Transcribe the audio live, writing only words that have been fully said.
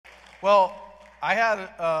Well, I had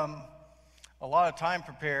a lot of time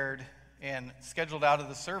prepared and scheduled out of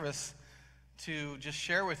the service to just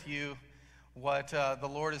share with you what the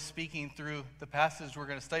Lord is speaking through the passage we're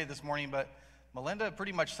going to study this morning, but Melinda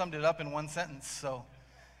pretty much summed it up in one sentence, so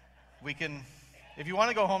we can, if you want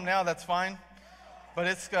to go home now, that's fine, but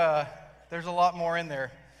it's there's a lot more in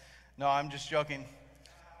there. No, I'm just joking.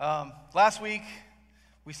 Last week,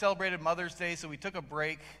 we celebrated Mother's Day, so we took a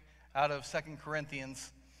break out of 2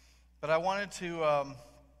 Corinthians. But I wanted to,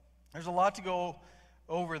 there's a lot to go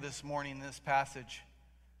over this morning in this passage.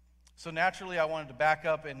 So naturally, I wanted to back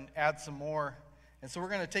up and add some more. And so we're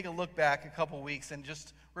going to take a look back a couple weeks and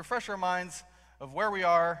just refresh our minds of where we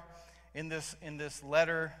are in this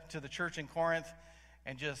letter to the church in Corinth,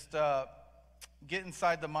 and just get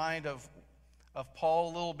inside the mind of Paul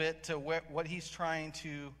a little bit to what he's trying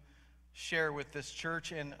to share with this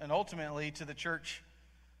church and ultimately to the church,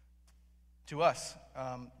 to us.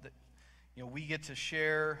 We get to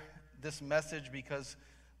share this message because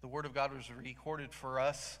the Word of God was recorded for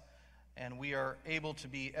us, and we are able to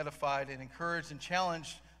be edified and encouraged and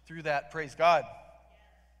challenged through that. Praise God.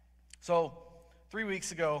 So 3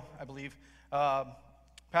 weeks ago, I believe,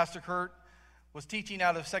 Pastor Kurt was teaching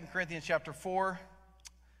out of 2 Corinthians chapter 4.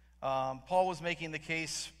 Paul was making the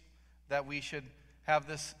case that we should have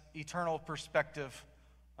this eternal perspective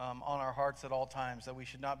on our hearts at all times, that we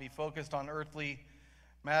should not be focused on earthly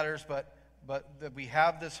matters, but that we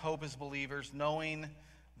have this hope as believers, knowing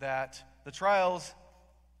that the trials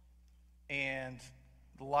and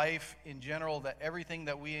life in general, that everything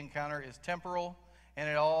that we encounter is temporal, and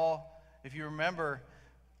it all, if you remember,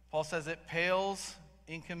 Paul says it pales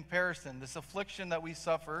in comparison. This affliction that we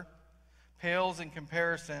suffer pales in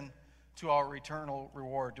comparison to our eternal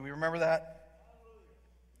reward. Do we remember that?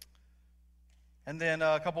 And then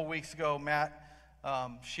a couple weeks ago, Matt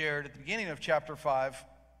shared at the beginning of chapter 5,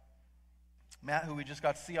 Matt, who we just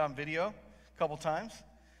got to see on video a couple times,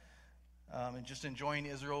 and just enjoying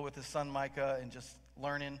Israel with his son Micah and just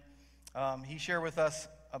learning. He shared with us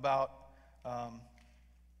about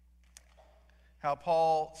how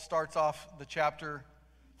Paul starts off the chapter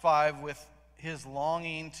 5 with his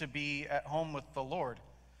longing to be at home with the Lord.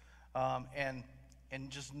 And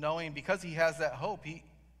just knowing, because he has that hope, he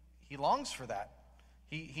longs for that.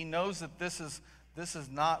 He knows that this is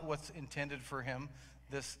not what's intended for him,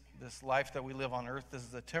 this life that we live on earth. This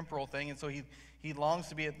is a temporal thing, and so he longs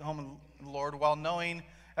to be at home with the Lord while knowing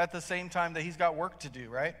at the same time that he's got work to do,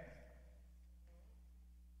 right?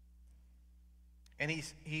 And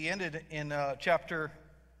he ended in chapter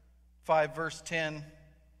 5, verse 10.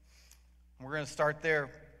 We're going to start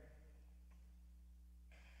there.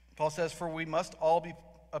 Paul says, "For we must all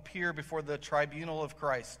appear before the tribunal of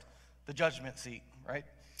Christ," the judgment seat, right?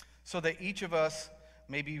 "So that each of us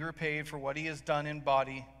may be repaid for what he has done in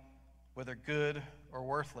body, whether good or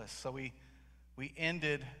worthless." So we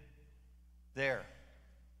ended there.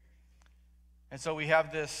 And so we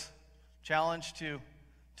have this challenge to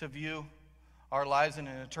view our lives in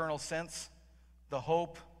an eternal sense, the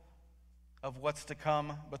hope of what's to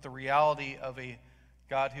come, but the reality of a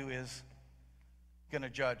God who is going to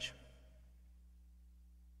judge.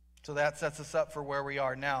 So that sets us up for where we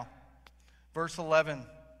are now. Verse 11,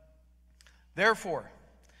 "Therefore,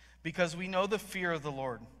 because we know the fear of the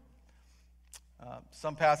Lord."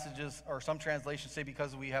 Some passages, or some translations say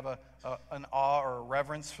because we have an awe or a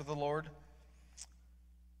reverence for the Lord.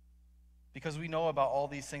 Because we know about all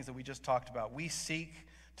these things that we just talked about. We seek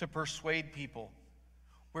to persuade people.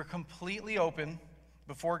 We're completely open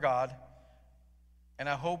before God, and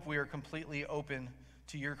I hope we are completely open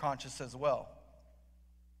to your conscience as well.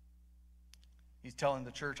 He's telling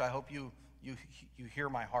the church, I hope you hear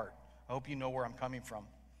my heart. I hope you know where I'm coming from.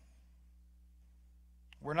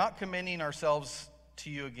 We're not commending ourselves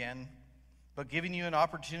to you again, but giving you an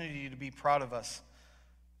opportunity to be proud of us,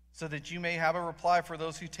 so that you may have a reply for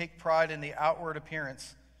those who take pride in the outward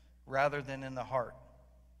appearance rather than in the heart.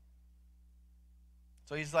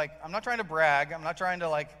 So he's like, I'm not trying to brag. I'm not trying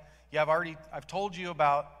to I've told you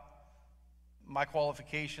about my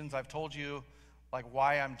qualifications. I've told you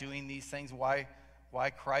why I'm doing these things, why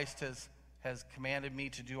Christ has commanded me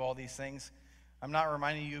to do all these things. I'm not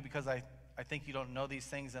reminding you because I think you don't know these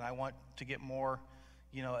things and I want to get more,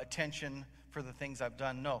 attention for the things I've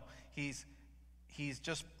done. No, he's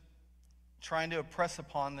just trying to impress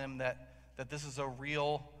upon them that this is a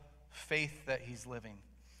real faith that he's living.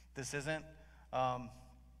 This isn't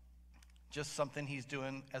just something he's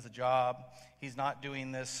doing as a job. He's not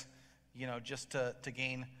doing this, just to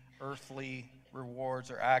gain earthly rewards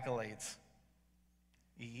or accolades.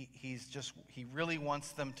 He really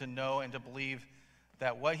wants them to know and to believe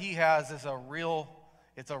that what he has is a real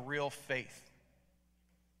It's a real faith.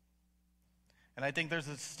 And I think there's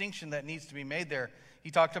a distinction that needs to be made there.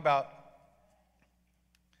 He talked about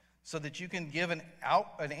so that you can give an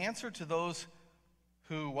answer to those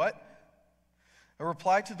who what? A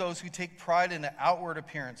reply to those who take pride in the outward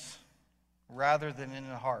appearance rather than in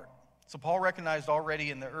the heart. So Paul recognized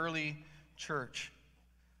already in the early church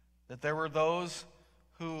that there were those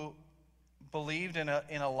who believed in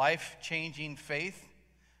a life-changing faith,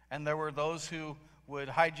 and there were those who would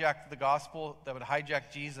hijack the gospel, that would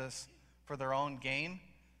hijack Jesus for their own gain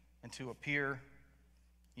and to appear,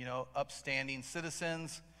 upstanding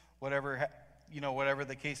citizens, whatever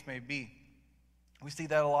the case may be. We see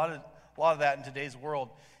that a lot of that in today's world.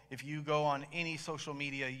 If you go on any social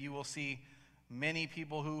media, you will see many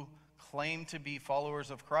people who claim to be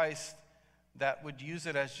followers of Christ that would use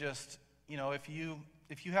it as just, if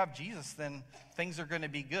you have Jesus, then things are going to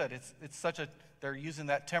be good. It's they're using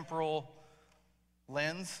that temporal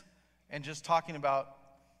lens and just talking about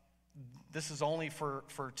this is only for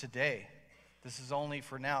today. This is only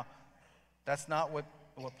for now. That's not what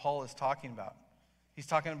Paul is talking about. He's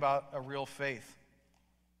talking about a real faith.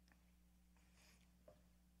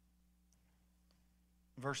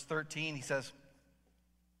 Verse 13, he says,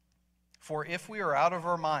 "For if we are out of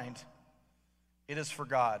our mind, it is for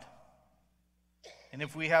God. And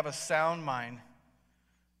if we have a sound mind,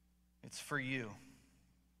 it's for you."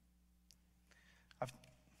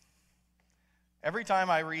 Every time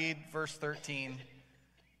I read verse 13,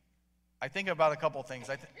 I think about a couple things.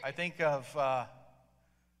 I think of,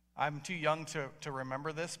 I'm too young to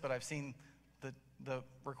remember this, but I've seen the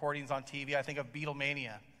recordings on TV. I think of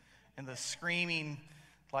Beatlemania and the screaming,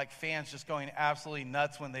 like fans just going absolutely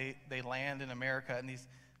nuts when they land in America, and these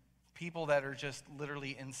people that are just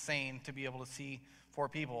literally insane to be able to see 4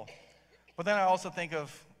 people. But then I also think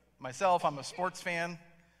of myself. I'm a sports fan.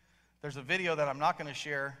 There's a video that I'm not going to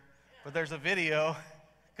share, but there's a video,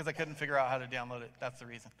 because I couldn't figure out how to download it. That's the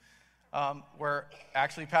reason. Where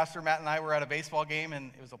actually Pastor Matt and I were at a baseball game,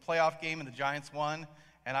 and it was a playoff game, and the Giants won.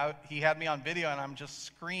 And he had me on video, and I'm just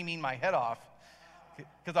screaming my head off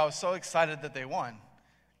because I was so excited that they won.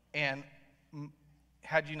 And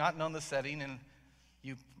had you not known the setting, and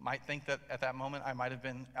you might think that at that moment I might have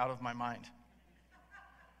been out of my mind.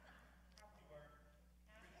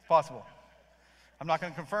 It's possible. I'm not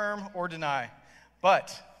going to confirm or deny.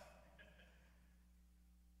 But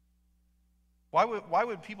why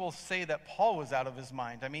would people say that Paul was out of his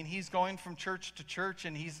mind? I mean, he's going from church to church,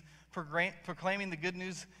 and he's proclaiming the good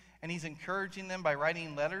news, and he's encouraging them by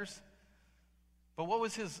writing letters. But what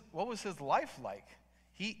was his life like?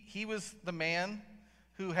 He was the man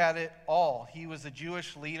who had it all. He was a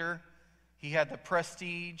Jewish leader. He had the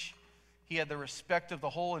prestige. He had the respect of the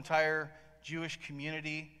whole entire Jewish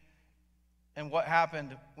community. And what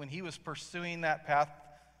happened when he was pursuing that path?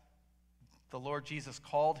 The Lord Jesus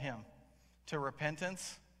called him to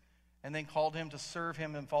repentance and then called him to serve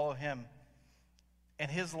him and follow him.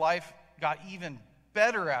 And his life got even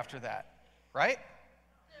better after that, right?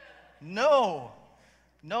 No,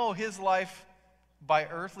 his life by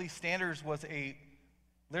earthly standards was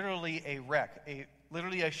literally a wreck,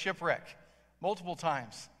 literally a shipwreck, multiple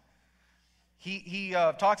times. He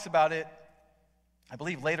talks about it, I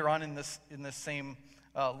believe, later on in this same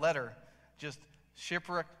letter. Just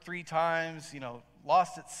shipwrecked 3 times,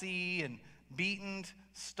 lost at sea and beaten,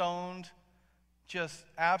 stoned, just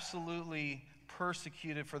absolutely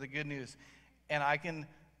persecuted for the good news. And I can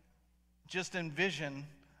just envision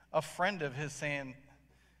a friend of his saying,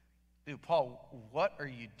 "Dude, Paul, what are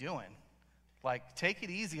you doing? Like, take it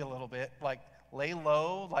easy a little bit. Like, lay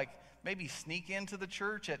low. Like, maybe sneak into the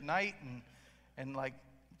church at night and like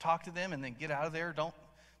talk to them and then get out of there.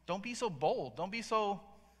 Don't be so bold. Don't be so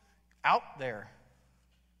out there."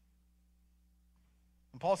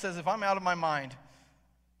 And Paul says, if I'm out of my mind,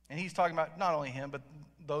 and he's talking about not only him, but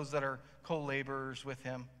those that are co-laborers with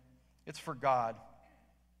him, it's for God.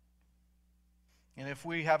 And if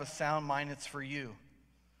we have a sound mind, it's for you.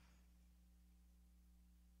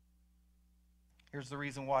 Here's the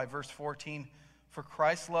reason why. Verse 14, "For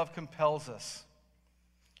Christ's love compels us,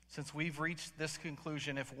 since we've reached this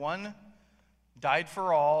conclusion, if one died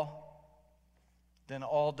for all, then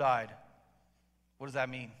all died." What does that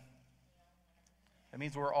mean? That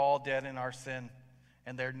means we're all dead in our sin,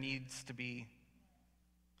 and there needs to be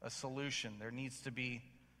a solution. There needs to be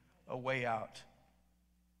a way out.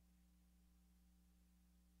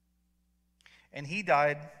 And he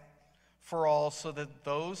died for all, so that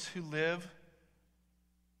those who live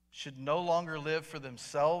should no longer live for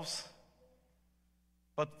themselves,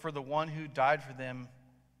 but for the one who died for them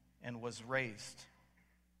and was raised.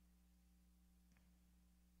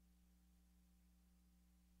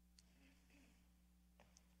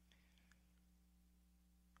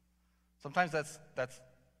 Sometimes that's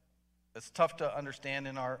tough to understand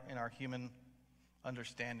in our human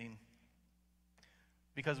understanding,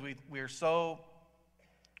 because we are so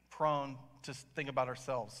prone to think about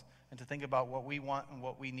ourselves and to think about what we want and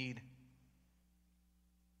what we need.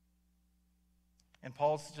 And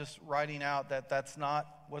Paul's just writing out that that's not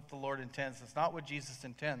what the Lord intends. It's not what Jesus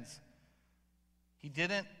intends.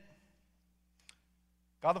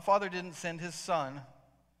 God the Father didn't send his Son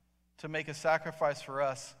to make a sacrifice for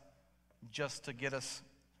us just to get us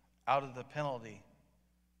out of the penalty.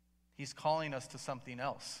 He's calling us to something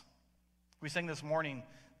else. We sang this morning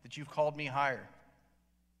that you've called me higher.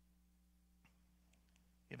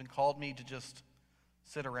 You haven't called me to just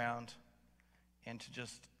sit around and to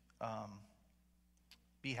just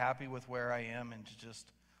be happy with where I am and to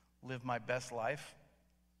just live my best life.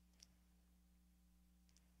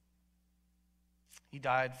 He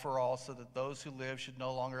died for all so that those who live should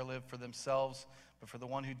no longer live for themselves, but for the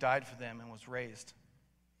one who died for them and was raised.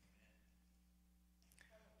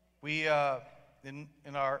 We, in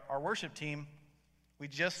our worship team, we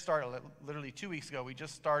just started, literally 2 weeks ago, we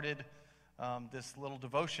just started this little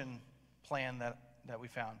devotion plan that we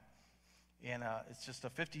found. And it's just a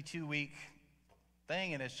 52-week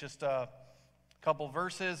thing, and it's just a couple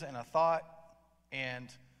verses and a thought, and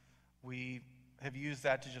we have used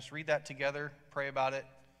that to just read that together, pray about it,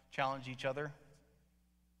 challenge each other.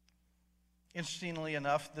 Interestingly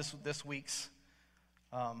enough, this week's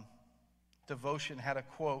devotion had a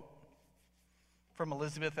quote from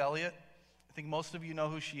Elisabeth Elliot. I think most of you know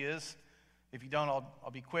who she is. If you don't,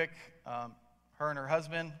 I'll be quick. Her and her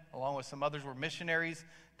husband, along with some others, were missionaries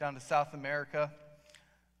down to South America.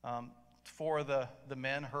 Four of the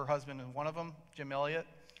men, her husband and one of them, Jim Elliot,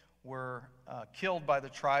 were killed by the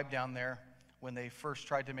tribe down there when they first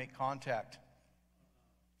tried to make contact.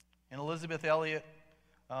 And Elisabeth Elliot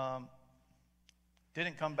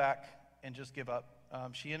didn't come back and just give up.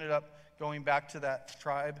 She ended up going back to that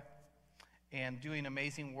tribe and doing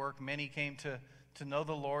amazing work. Many came to know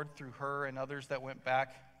the Lord through her and others that went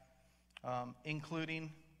back,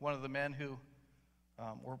 including one of the men who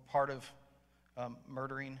were part of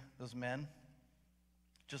murdering those men.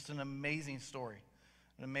 Just an amazing story.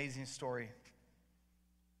 An amazing story.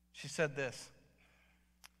 She said this: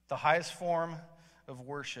 the highest form of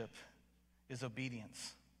worship is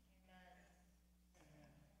obedience.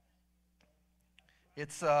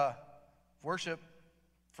 It's worship.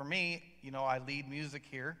 For me, I lead music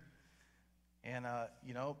here, and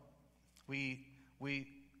we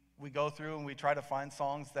go through and we try to find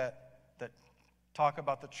songs that talk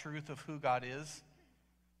about the truth of who God is,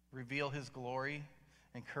 reveal His glory,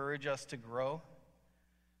 encourage us to grow.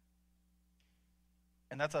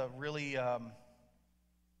 And that's a really,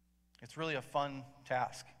 it's really a fun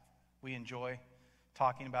task. We enjoy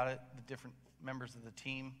talking about it, the different members of the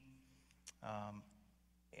team,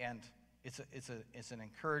 and it's an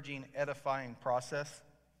encouraging, edifying process.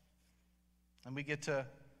 And we get to,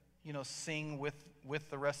 sing with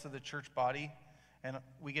the rest of the church body, and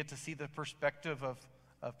we get to see the perspective of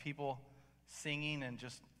people singing and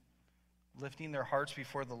just lifting their hearts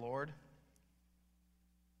before the Lord.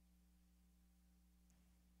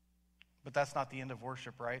 But that's not the end of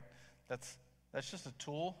worship, right? That's just a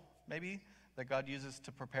tool, maybe, that God uses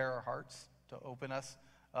to prepare our hearts, to open us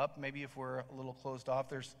up. Maybe if we're a little closed off,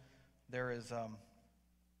 there is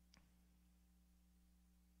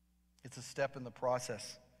it's a step in the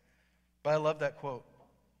process. But I love that quote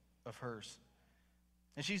of hers.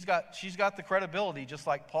 And she's got the credibility, just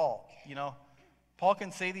like Paul. Paul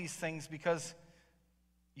can say these things because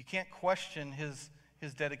you can't question his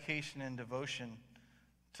dedication and devotion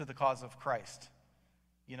to the cause of Christ.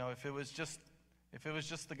 If it was just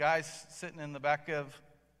the guys sitting in the back of,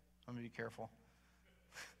 I'm going to be careful.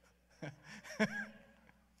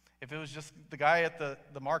 If it was just the guy at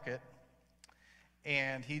the market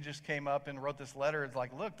and he just came up and wrote this letter, it's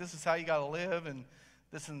like, look, this is how you got to live and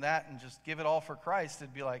this and that, and just give it all for Christ,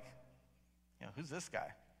 it'd be like, who's this guy?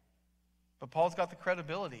 But Paul's got the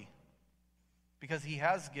credibility because he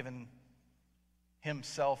has given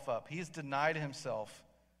himself up. He's denied himself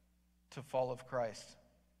to follow Christ.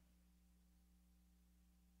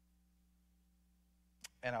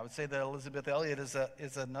 And I would say that Elisabeth Elliot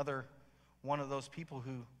is another one of those people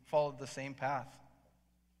who followed the same path.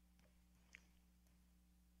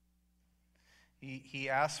 He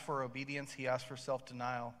asked for obedience, he asked for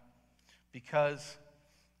self-denial, because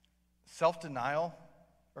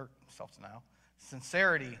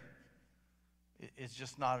sincerity is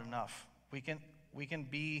just not enough. We can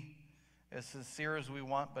be as sincere as we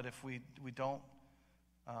want, but if we don't,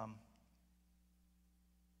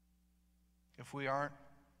 if we aren't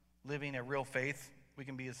living a real faith, We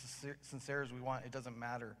can be as sincere as we want. It doesn't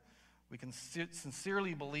matter. We can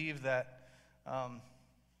sincerely believe that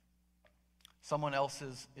someone else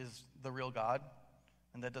is the real God,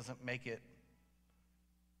 and that doesn't make it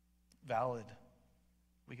valid.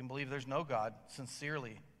 We can believe there's no God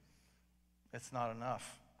sincerely. It's not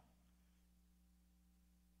enough.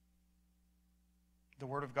 The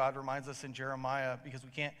Word of God reminds us in Jeremiah, because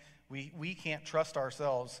we can't trust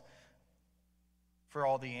ourselves for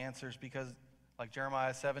all the answers, because like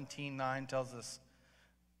Jeremiah 17:9 tells us,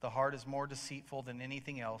 the heart is more deceitful than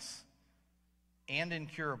anything else and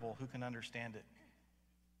incurable. Who can understand it?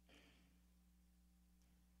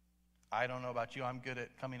 I don't know about you. I'm good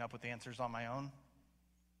at coming up with answers on my own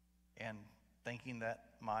and thinking that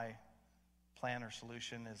my plan or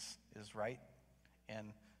solution is right.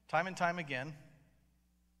 And time again,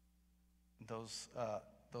 those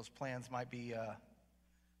plans might be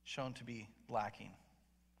shown to be lacking.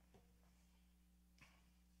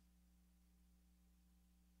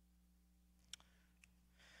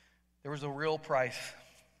 There was a real price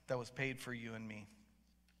that was paid for you and me.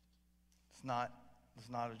 It's not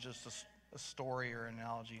just a story or an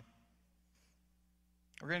analogy.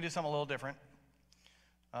 We're going to do something a little different.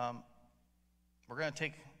 We're going to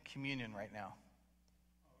take communion right now.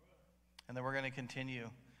 And then we're going to continue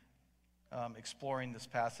exploring this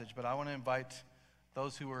passage. But I want to invite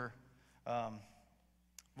those who were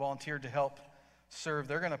volunteered to help serve.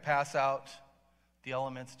 They're going to pass out the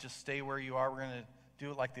elements. Just stay where you are. We're going to do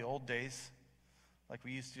it like the old days, like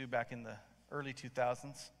we used to do back in the early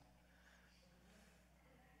 2000s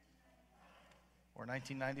or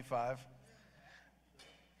 1995.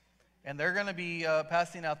 And they're going to be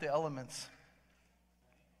passing out the elements.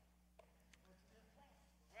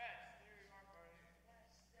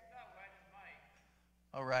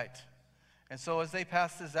 All right. And so as they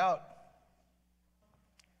pass this out,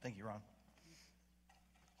 thank you, Ron.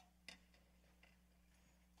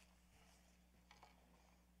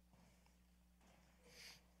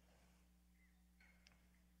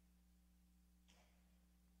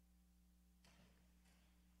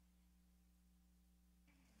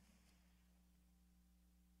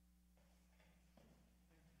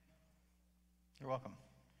 You're welcome.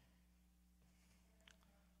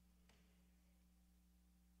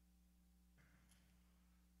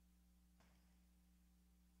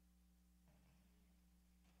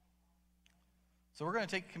 So we're going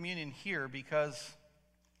to take communion here because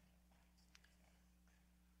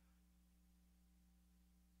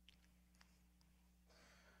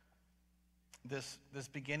this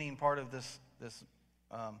beginning part of this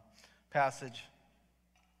passage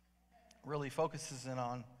really focuses in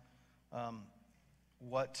on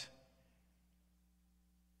what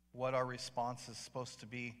our response is supposed to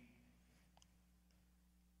be.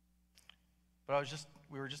 But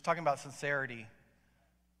we were just talking about sincerity,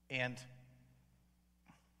 and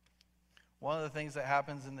one of the things that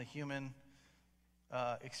happens in the human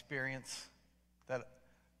experience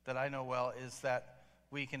that I know well is that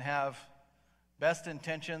we can have best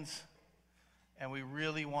intentions, and we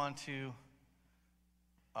really want to,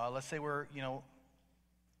 let's say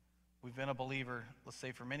we've been a believer, let's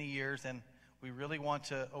say for many years, and we really want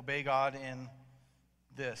to obey God in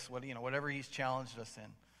this, whatever He's challenged us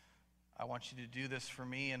in. I want you to do this for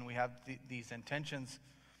me, and we have these intentions.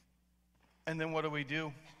 And then what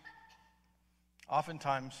do?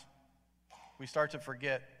 Oftentimes, we start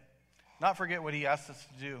to not forget what He asked us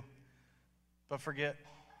to do, but forget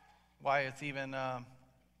why it's even,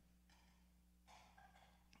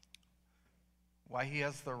 why He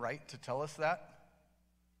has the right to tell us that.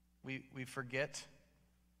 We forget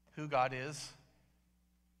who God is.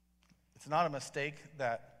 It's not a mistake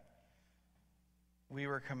that we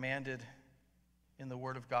were commanded in the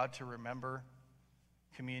Word of God to remember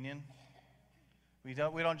communion. We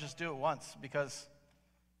don't just do it once, because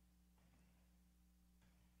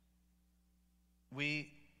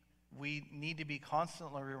we need to be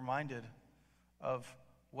constantly reminded of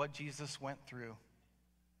what Jesus went through.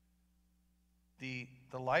 The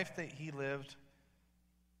life that He lived,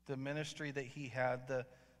 the ministry that He had,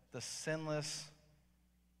 the sinless,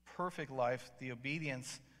 perfect life, the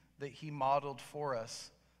obedience that He modeled for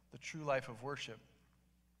us, the true life of worship.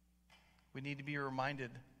 We need to be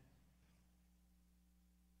reminded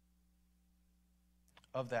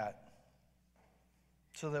of that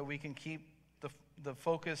so that we can keep the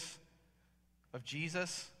focus of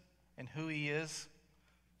Jesus and who He is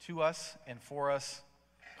to us and for us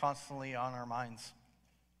constantly on our minds.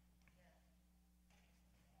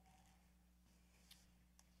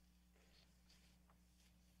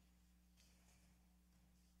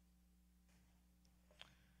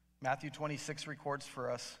 Matthew 26 records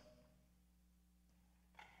for us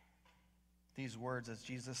these words as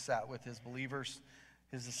Jesus sat with his believers,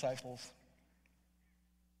 his disciples,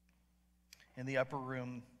 in the upper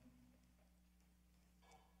room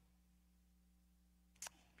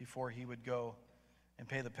before he would go and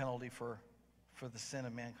pay the penalty for the sin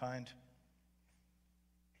of mankind.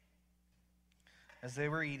 As they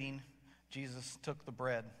were eating, Jesus took the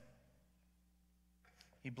bread.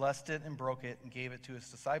 He blessed it and broke it and gave it to his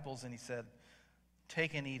disciples, and he said,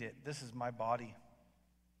 "Take and eat it. This is my body."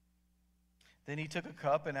 Then he took a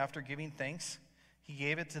cup, and after giving thanks, he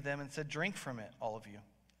gave it to them and said, "Drink from it, all of you.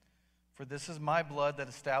 For this is my blood that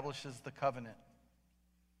establishes the covenant.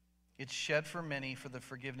 It's shed for many for the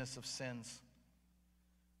forgiveness of sins.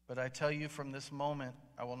 But I tell you, from this moment,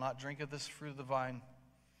 I will not drink of this fruit of the vine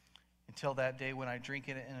until that day when I drink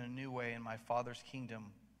it in a new way in my Father's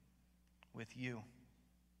kingdom with you."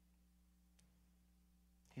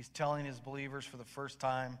 He's telling his believers for the first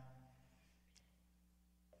time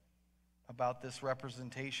about this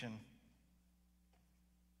representation.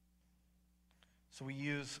 So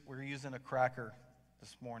we're using a cracker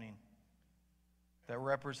this morning that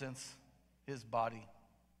represents his body.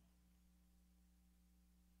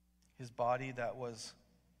 His body that was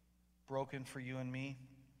broken for you and me,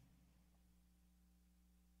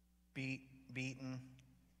 beaten,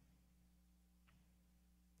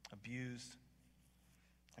 abused,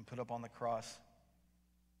 and put up on the cross.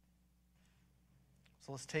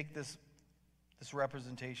 So let's take this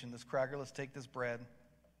representation, this cracker, let's take this bread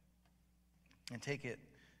and take it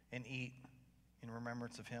and eat in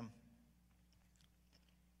remembrance of him.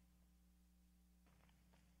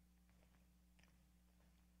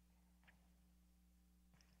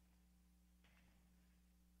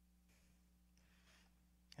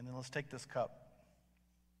 And then let's take this cup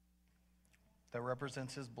that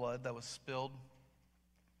represents his blood that was spilled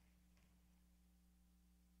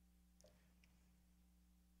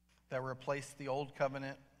that replaced the old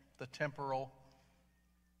covenant, the temporal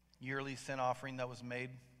yearly sin offering that was made,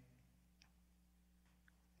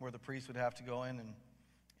 where the priest would have to go in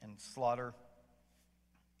and slaughter,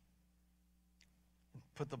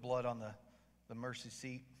 and put the blood on the mercy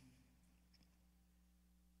seat.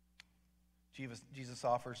 Jesus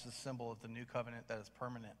offers the symbol of the new covenant that is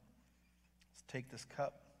permanent. Let's take this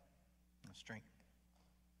cup and let's drink.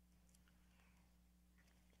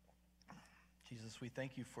 Jesus, we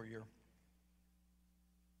thank you for your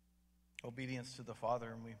obedience to the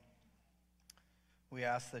Father, and we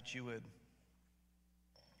ask that you would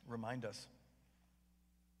remind us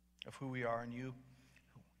of who we are in you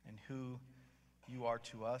and who you are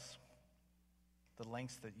to us, the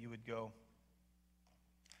lengths that you would go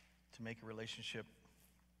to make a relationship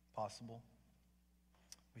possible.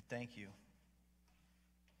 We thank you.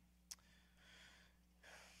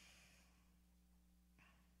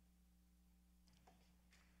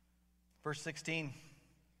 Verse 16.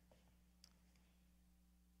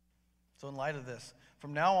 So in light of this,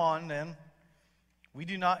 from now on then, we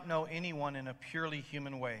do not know anyone in a purely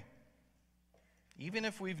human way. Even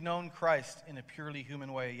if we've known Christ in a purely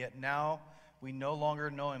human way, yet now we no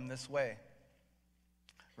longer know him this way.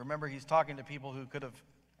 Remember, he's talking to people who could have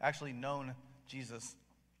actually known Jesus,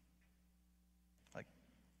 like,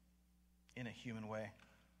 in a human way.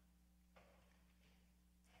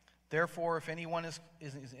 Therefore, if anyone is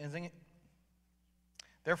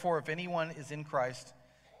in Christ,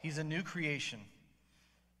 he's a new creation.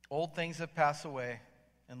 Old things have passed away,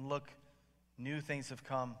 and look, new things have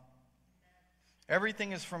come.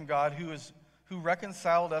 Everything is from God, who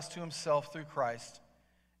reconciled us to himself through Christ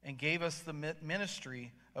and gave us the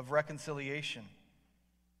ministry of reconciliation.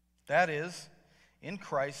 That is, in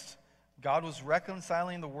Christ, God was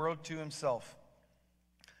reconciling the world to himself,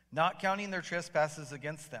 not counting their trespasses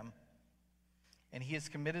against them, and he has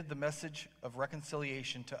committed the message of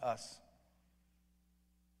reconciliation to us.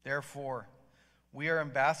 Therefore, we are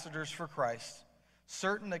ambassadors for Christ,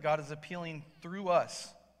 certain that God is appealing through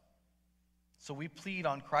us. So we plead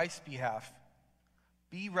on Christ's behalf,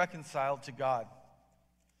 be reconciled to God.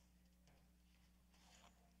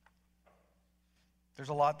 There's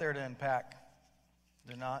a lot there to unpack. Is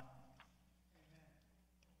there not?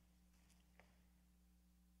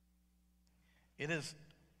 It is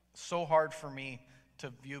so hard for me to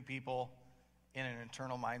view people in an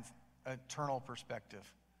eternal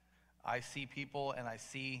perspective. I see people and I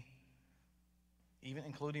see, even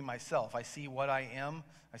including myself, I see what I am,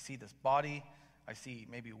 I see this body, I see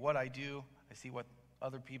maybe what I do, I see what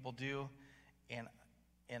other people do, and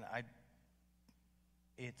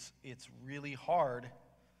it's really hard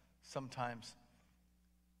sometimes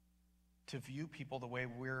to view people the way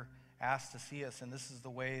we're asked to see us, and this is the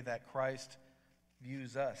way that Christ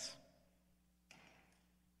views us.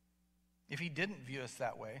 if he didn't view us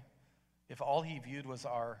that way, if all he viewed was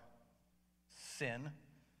our sin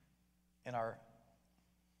and our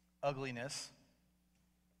ugliness,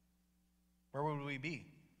 where would we be?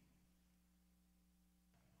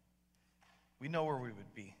 We know where we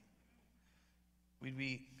would be. We'd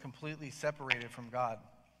be completely separated from God.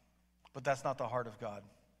 But that's not the heart of God.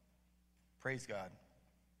 Praise God.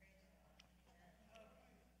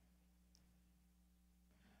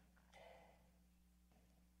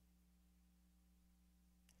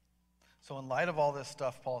 So in light of all this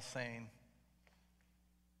stuff Paul's saying,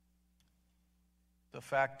 the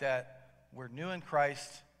fact that we're new in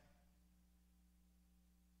Christ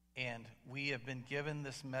and we have been given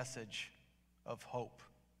this message of hope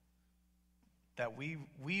that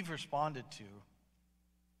we've responded to.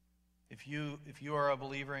 If you are a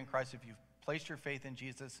believer in Christ, if you've placed your faith in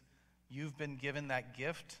Jesus, you've been given that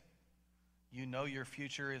gift. You know your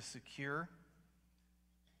future is secure.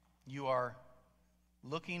 You are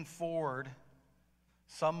looking forward,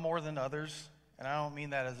 some more than others, and I don't mean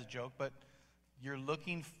that as a joke, but you're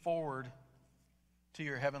looking forward to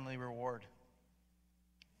your heavenly reward.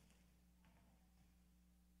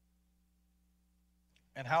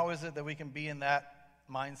 And how is it that we can be in that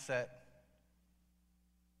mindset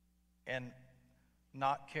and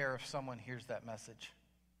not care if someone hears that message?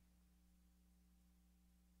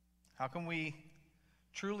 How can we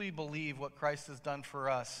truly believe what Christ has done for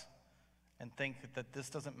us and think that this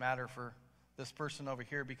doesn't matter for this person over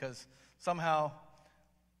here because somehow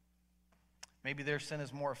maybe their sin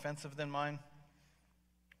is more offensive than mine?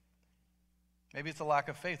 Maybe it's a lack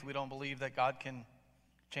of faith. We don't believe that God can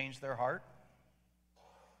change their heart.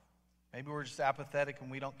 Maybe we're just apathetic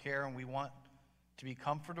and we don't care and we want to be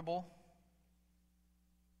comfortable.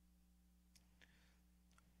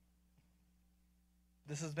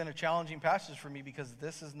 This has been a challenging passage for me because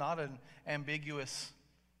this is not an ambiguous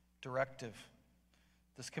directive.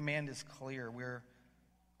 This command is clear. We're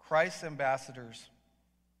Christ's ambassadors.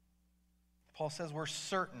 Paul says we're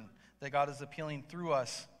certain that God is appealing through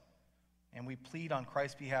us, and we plead on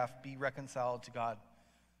Christ's behalf, be reconciled to God.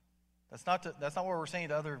 That's not what we're saying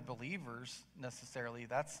to other believers necessarily.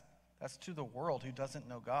 That's to the world who doesn't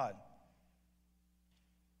know God.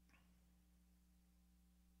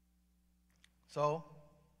 So,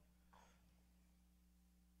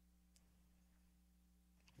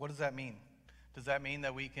 what does that mean? Does that mean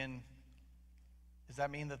that does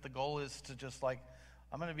that mean that the goal is to just like,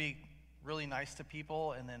 I'm going to be really nice to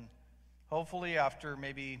people, and then hopefully after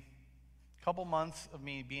maybe a couple months of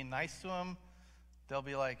me being nice to them, they'll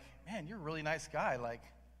be like, man, you're a really nice guy. Like,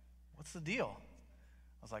 what's the deal?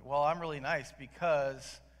 I was like, well, I'm really nice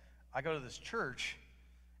because I go to this church,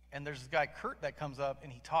 and there's this guy, Kurt, that comes up,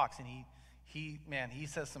 and he talks, and he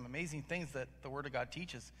says some amazing things that the Word of God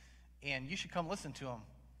teaches, and you should come listen to him.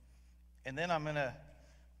 And then I'm going to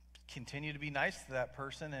continue to be nice to that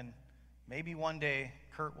person, and maybe one day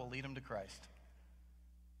Kurt will lead him to Christ.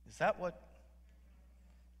 Is that what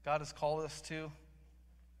God has called us to?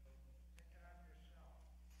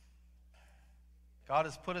 God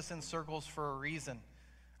has put us in circles for a reason.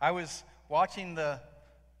 I was watching the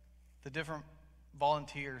different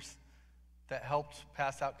volunteers that helped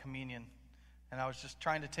pass out communion, and I was just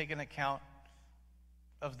trying to take an account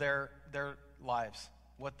of their lives,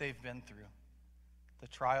 what they've been through, the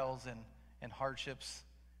trials and hardships.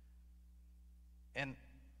 And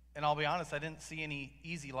I'll be honest, I didn't see any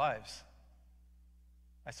easy lives.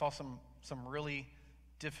 I saw some really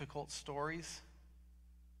difficult stories.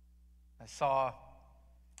 I saw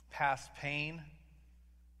past pain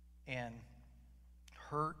and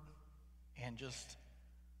hurt and just,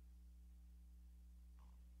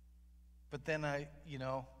 but then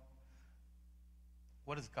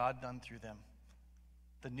what has God done through them?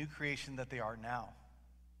 The new creation that they are now.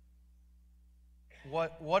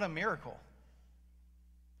 What a miracle.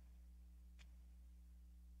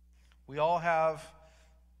 We all have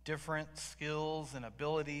different skills and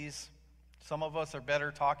abilities. Some of us are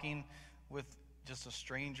better talking with just a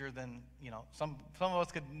stranger than, some of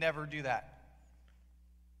us could never do that.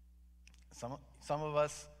 Some of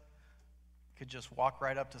us could just walk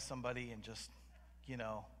right up to somebody and just,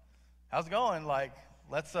 how's it going? Like,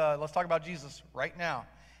 let's talk about Jesus right now.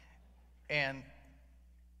 And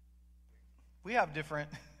we have different,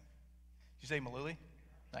 did you say Maluli?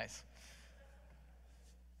 Nice.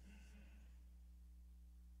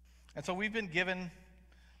 And so we've been given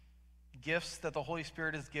gifts that the Holy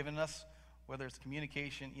Spirit has given us, whether it's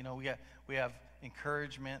communication, we have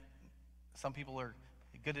encouragement. Some people are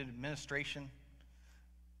good at administration.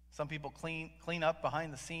 Some people clean up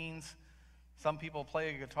behind the scenes. Some people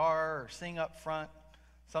play a guitar or sing up front.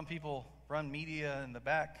 Some people run media in the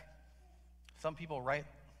back. Some people write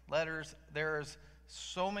letters. There's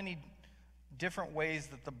so many different ways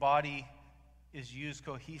that the body is used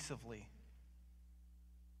cohesively.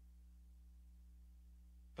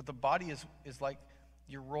 But the body is like,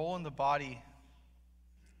 your role in the body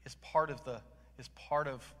is part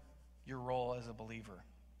of your role as a believer.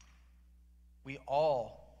 We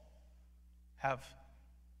all have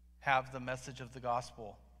the message of the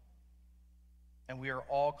gospel, and we are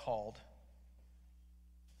all called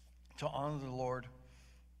to honor the Lord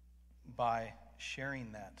by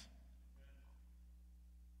sharing that.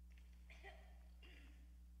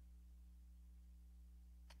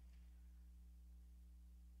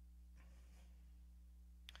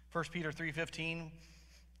 First Peter 3:15,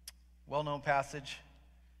 well-known passage,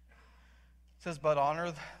 says, "But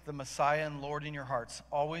honor the Messiah and Lord in your hearts.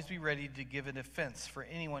 Always be ready to give a defense for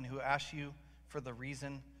anyone who asks you for the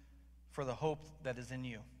reason for the hope that is in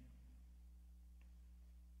you."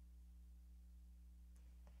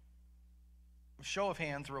 Show of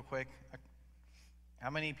hands real quick. How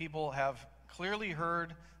many people have clearly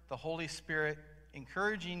heard the Holy Spirit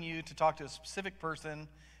encouraging you to talk to a specific person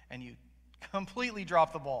and you completely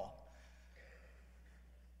drop the ball?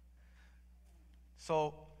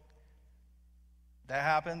 So that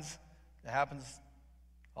happens. That happens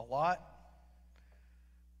a lot.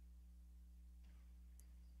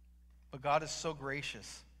 But God is so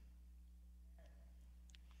gracious.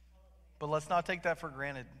 But let's not take that for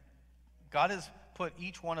granted. God has put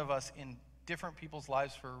each one of us in different people's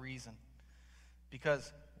lives for a reason. Because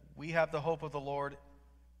we have the hope of the Lord.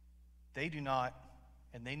 They do not.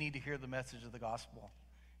 And they need to hear the message of the gospel.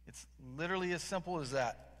 It's literally as simple as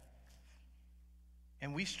that.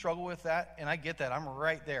 And we struggle with that, and I get that. I'm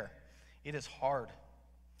right there. It is hard.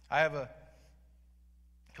 I have a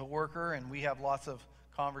coworker, and we have lots of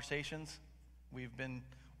conversations. We've been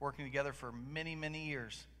working together for many, many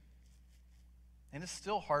years. And it's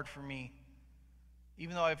still hard for me.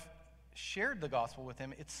 Even though I've shared the gospel with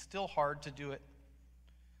him, it's still hard to do it.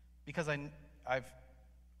 Because I've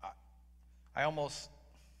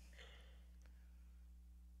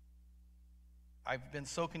been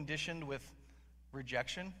so conditioned with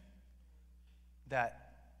rejection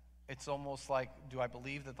that it's almost like, do I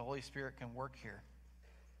believe that the Holy Spirit can work here?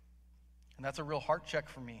 And that's a real heart check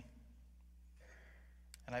for me.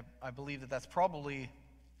 And I believe that that's probably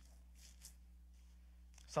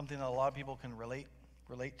something that a lot of people can relate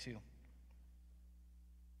to.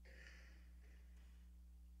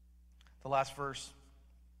 The last verse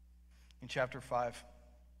in chapter 5,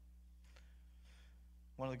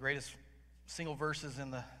 one of the greatest single verses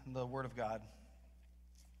in the Word of God.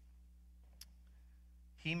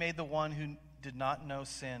 "He made the one who did not know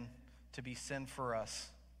sin to be sin for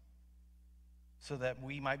us, so that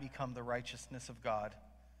we might become the righteousness of God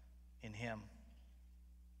in him."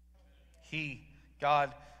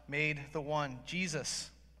 God, made the one,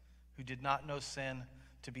 Jesus, who did not know sin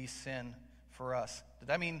to be sin for us. Did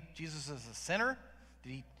that mean Jesus is a sinner?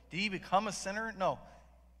 Did he become a sinner? No.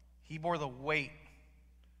 He bore the weight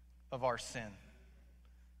of our sin.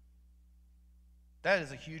 That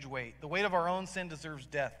is a huge weight. The weight of our own sin deserves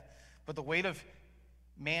death, but the weight of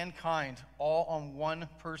mankind all on one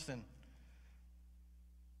person.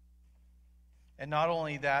 And not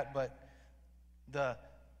only that, but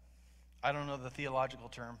I don't know the theological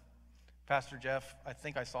term. Pastor Jeff, I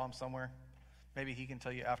think I saw him somewhere. Maybe he can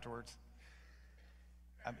tell you afterwards.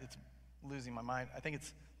 It's losing my mind. I think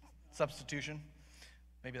it's substitution.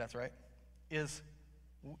 Maybe that's right.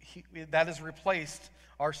 That has replaced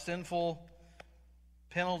our sinful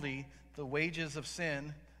penalty, the wages of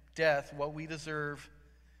sin, death, what we deserve,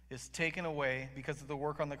 is taken away because of the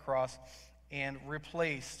work on the cross and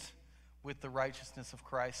replaced with the righteousness of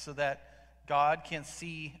Christ, so that God can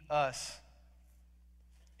see us,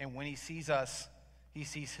 and when he sees us, he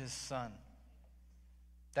sees his Son.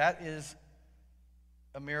 That is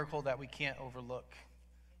a miracle that we can't overlook,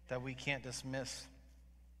 that we can't dismiss.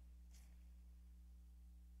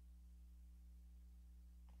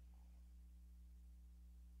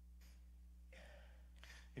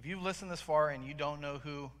 If you've listened this far and you don't know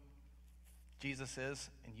who Jesus is,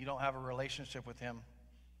 and you don't have a relationship with him,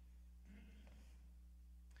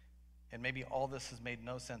 and maybe all this has made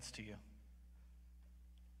no sense to you,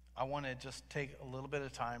 I want to just take a little bit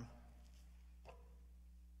of time.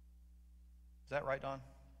 Is that right, Don?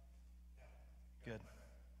 Good.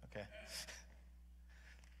 Okay.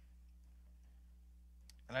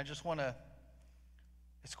 And I just want to,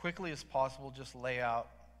 as quickly as possible, just lay out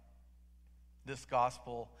this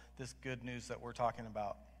gospel, this good news that we're talking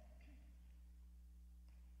about.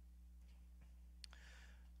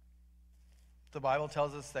 The Bible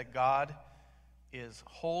tells us that God is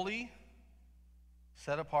holy,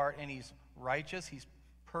 set apart, and he's righteous. He's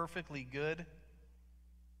perfectly good.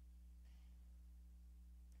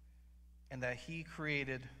 And that he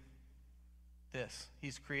created this.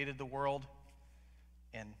 He's created the world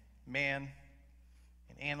and man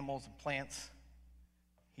and animals and plants.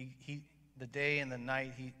 The day and the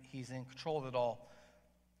night, he's in control of it all.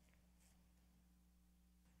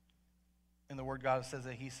 And the Word God says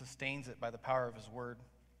that he sustains it by the power of his word.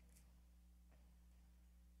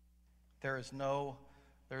 There is no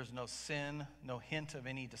sin, no hint of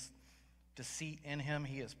any deceit in him.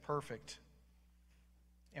 He is perfect.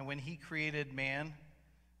 And when he created man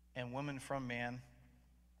and woman from man,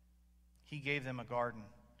 he gave them a garden.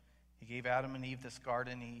 He gave Adam and Eve this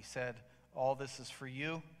garden. He said, all this is for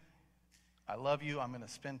you. I love you. I'm going to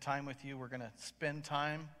spend time with you. We're going to spend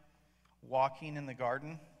time walking in the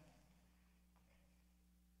garden.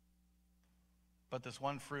 But this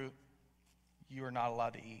one fruit, you are not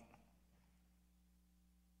allowed to eat.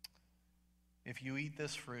 If you eat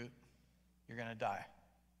this fruit, you're going to die.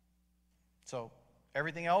 So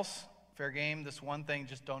everything else, fair game. This one thing,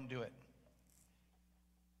 just don't do it.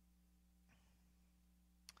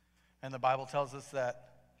 And the Bible tells us that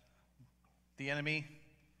the enemy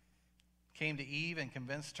came to Eve and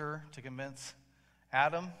convinced her to convince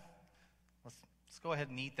Adam, let's go ahead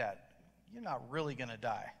and eat that. You're not really going to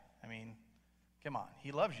die. I mean, come on.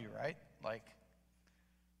 He loves you, right? Like,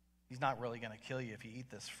 he's not really going to kill you if you eat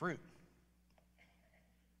this fruit.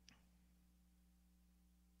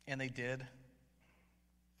 And they did.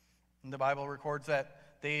 And the Bible records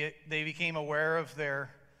that they became aware of their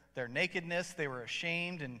nakedness. They were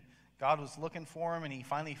ashamed, and God was looking for them, and he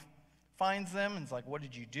finally finds them and is like, what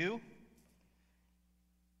did you do?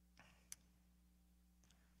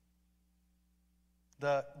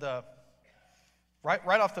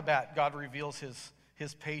 Right off the bat, God reveals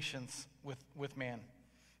his patience with man,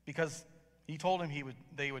 because he told him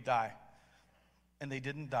they would die, and they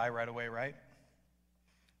didn't die right away, right?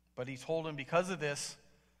 But he told him, because of this,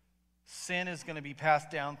 sin is going to be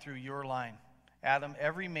passed down through your line. Adam,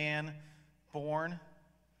 every man born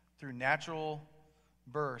through natural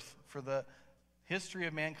birth for the history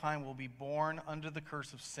of mankind will be born under the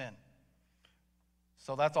curse of sin.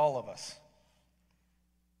 So that's all of us.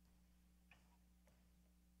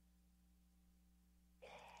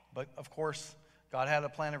 But of course, God had a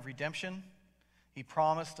plan of redemption. He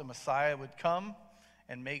promised a Messiah would come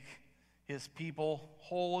and make his people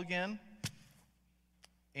whole again.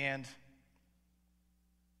 And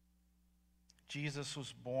Jesus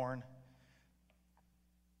was born,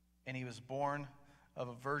 and he was born of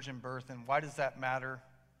a virgin birth. And why does that matter?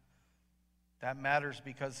 That matters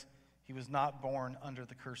because he was not born under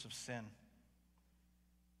the curse of sin.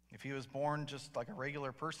 If he was born just like a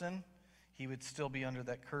regular person, he would still be under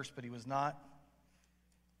that curse, but he was not.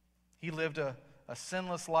 He lived a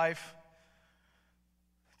sinless life,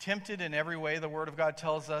 tempted in every way, the Word of God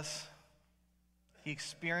tells us. He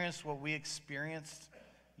experienced what we experienced,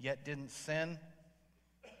 yet didn't sin.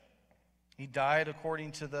 He died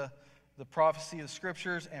according to the prophecy of the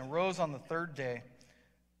Scriptures and rose on the third day.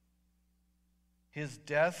 His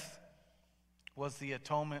death was the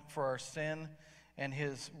atonement for our sin, and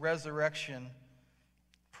his resurrection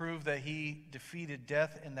proved that he defeated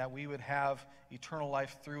death and that we would have eternal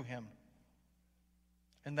life through him.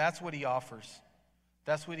 And that's what he offers.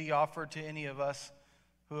 That's what he offered to any of us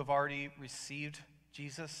who have already received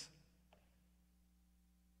Jesus.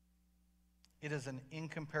 It is an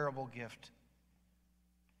incomparable gift.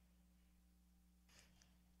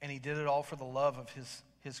 And he did it all for the love of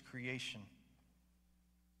his creation.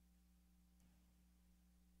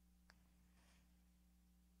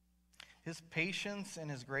 His patience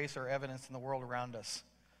and his grace are evidenced in the world around us.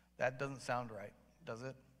 That doesn't sound right, does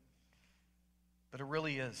it? But it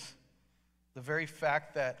really is. The very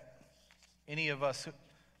fact that any of us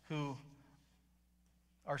who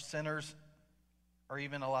are sinners are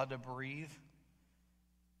even allowed to breathe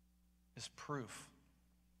is proof.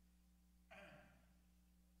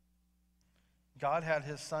 God had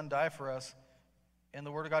his son die for us, and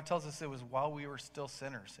the Word of God tells us it was while we were still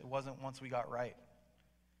sinners. It wasn't once we got right.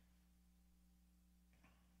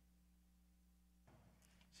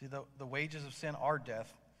 See, the wages of sin are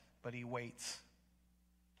death, but he waits.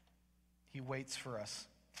 He waits for us.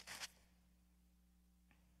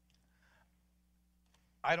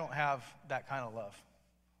 I don't have that kind of love.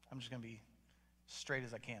 I'm just going to be straight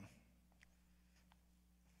as I can.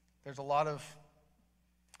 There's a lot of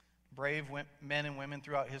brave men and women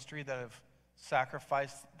throughout history that have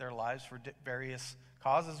sacrificed their lives for various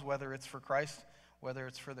causes, whether it's for Christ, whether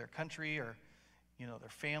it's for their country or, their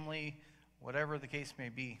family, whatever the case may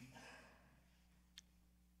be.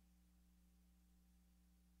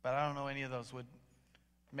 But I don't know any of those would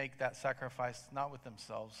make that sacrifice, not with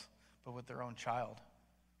themselves, but with their own child,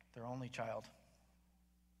 their only child.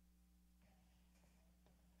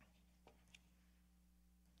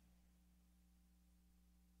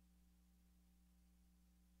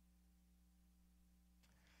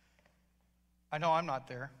 I know I'm not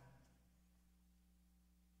there.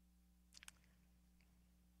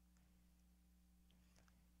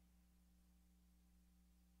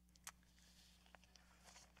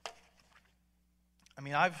 I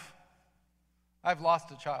mean, I've lost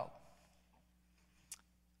a child.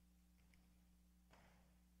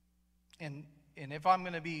 And if I'm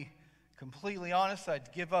going to be completely honest,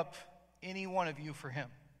 I'd give up any one of you for him.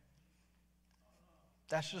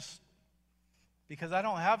 That's just because I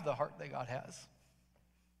don't have the heart that God has.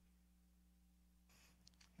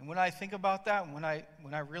 And when I think about that, and when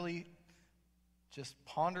I really just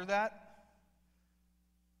ponder that,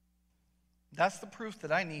 that's the proof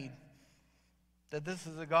that I need that this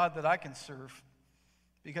is a God that I can serve,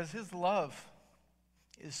 because his love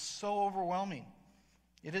is so overwhelming.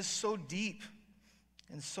 It is so deep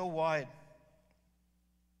and so wide.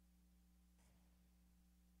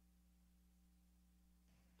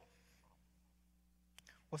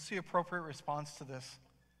 What's the appropriate response to this?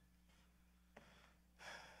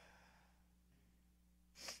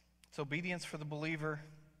 It's obedience for the believer.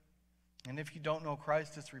 And if you don't know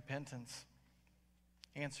Christ, it's repentance.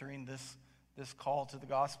 Answering this call to the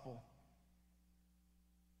gospel.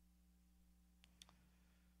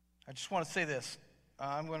 I just want to say this.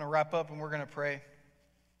 I'm going to wrap up and we're going to pray.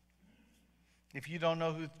 If you don't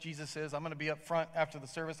know who Jesus is, I'm going to be up front after the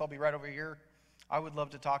service. I'll be right over here. I would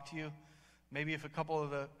love to talk to you. Maybe if a couple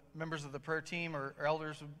of the members of the prayer team or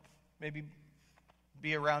elders would maybe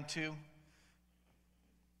be around too.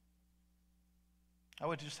 I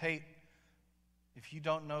would just hate, if you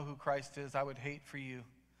don't know who Christ is, I would hate for you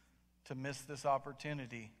to miss this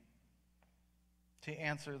opportunity to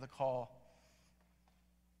answer the call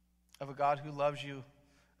of a God who loves you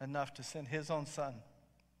enough to send his own son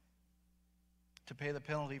to pay the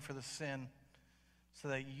penalty for the sin so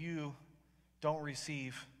that you don't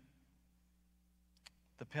receive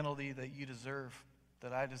the penalty that you deserve,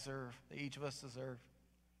 that I deserve, that each of us deserve,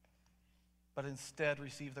 but instead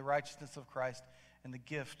receive the righteousness of Christ and the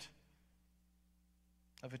gift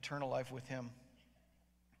of eternal life with him.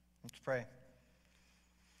 Let's pray.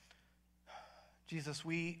 Jesus,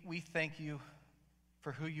 we thank you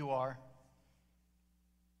for who you are.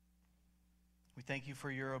 We thank you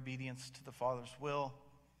for your obedience to the Father's will,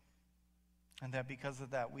 and that because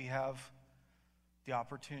of that we have the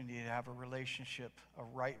opportunity to have a relationship, a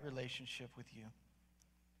right relationship with you.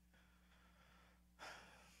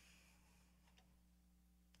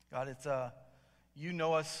 God, it's you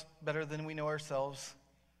know us better than we know ourselves.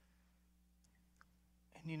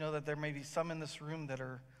 And you know that there may be some in this room that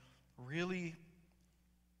are really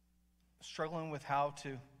struggling with how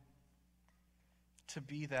to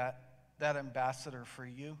be that ambassador for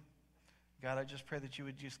you. God, I just pray that you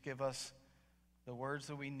would just give us the words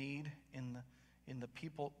that we need in the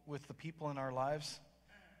people, with the people in our lives,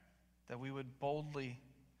 that we would boldly,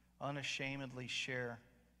 unashamedly share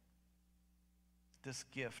this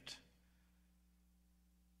gift,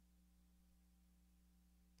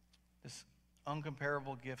 this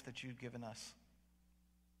uncomparable gift that you've given us.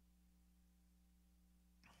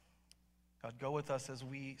 God, go with us as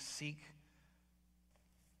we seek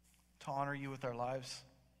to honor you with our lives,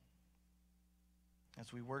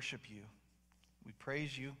 as we worship you. We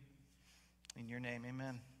praise you. In your name,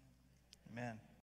 amen. Amen.